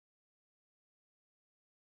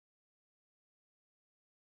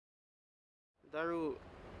Daru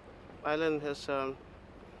Island has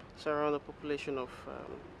it's around a population of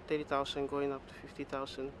 30,000 going up to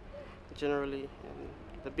 50,000 generally, and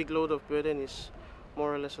the big load of burden is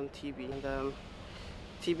more or less on TB. And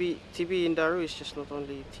TB in Daru is just not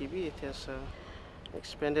only TB; it has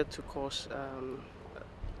expanded to cause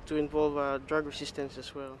to involve drug resistance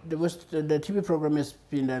as well. The TB program has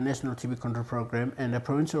been a national TB control program, and the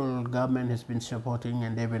provincial government has been supporting,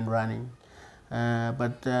 and they've been running.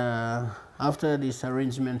 But after this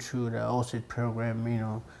arrangement through the AusAID program,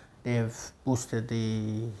 they have boosted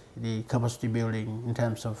the capacity building in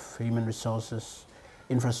terms of human resources,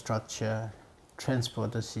 infrastructure,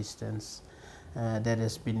 transport assistance that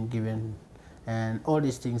has been given, and all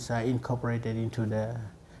these things are incorporated into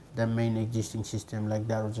the main existing system like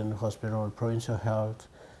Daru General Hospital, provincial health,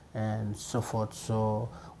 and so forth. So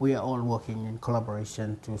we are all working in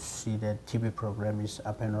collaboration to see that TB program is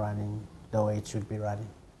up and running the way it should be running.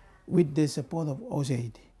 With the support of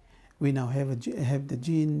AusAID, we now have the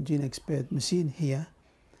gene expert machine here.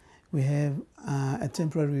 We have a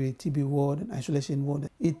temporary TB ward and isolation ward.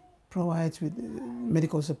 It provides with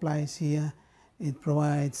medical supplies here. It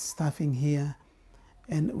provides staffing here.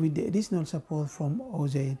 And with the additional support from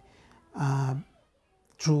AusAID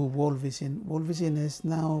through World Vision has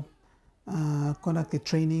now conducted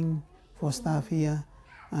training for staff here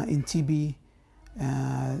in TB,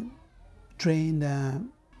 trained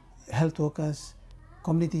health workers,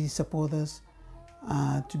 community supporters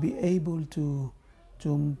to be able to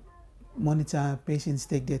monitor patients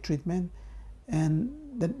take their treatment, and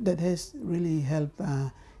that has really helped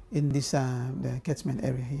in this the catchment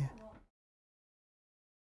area here.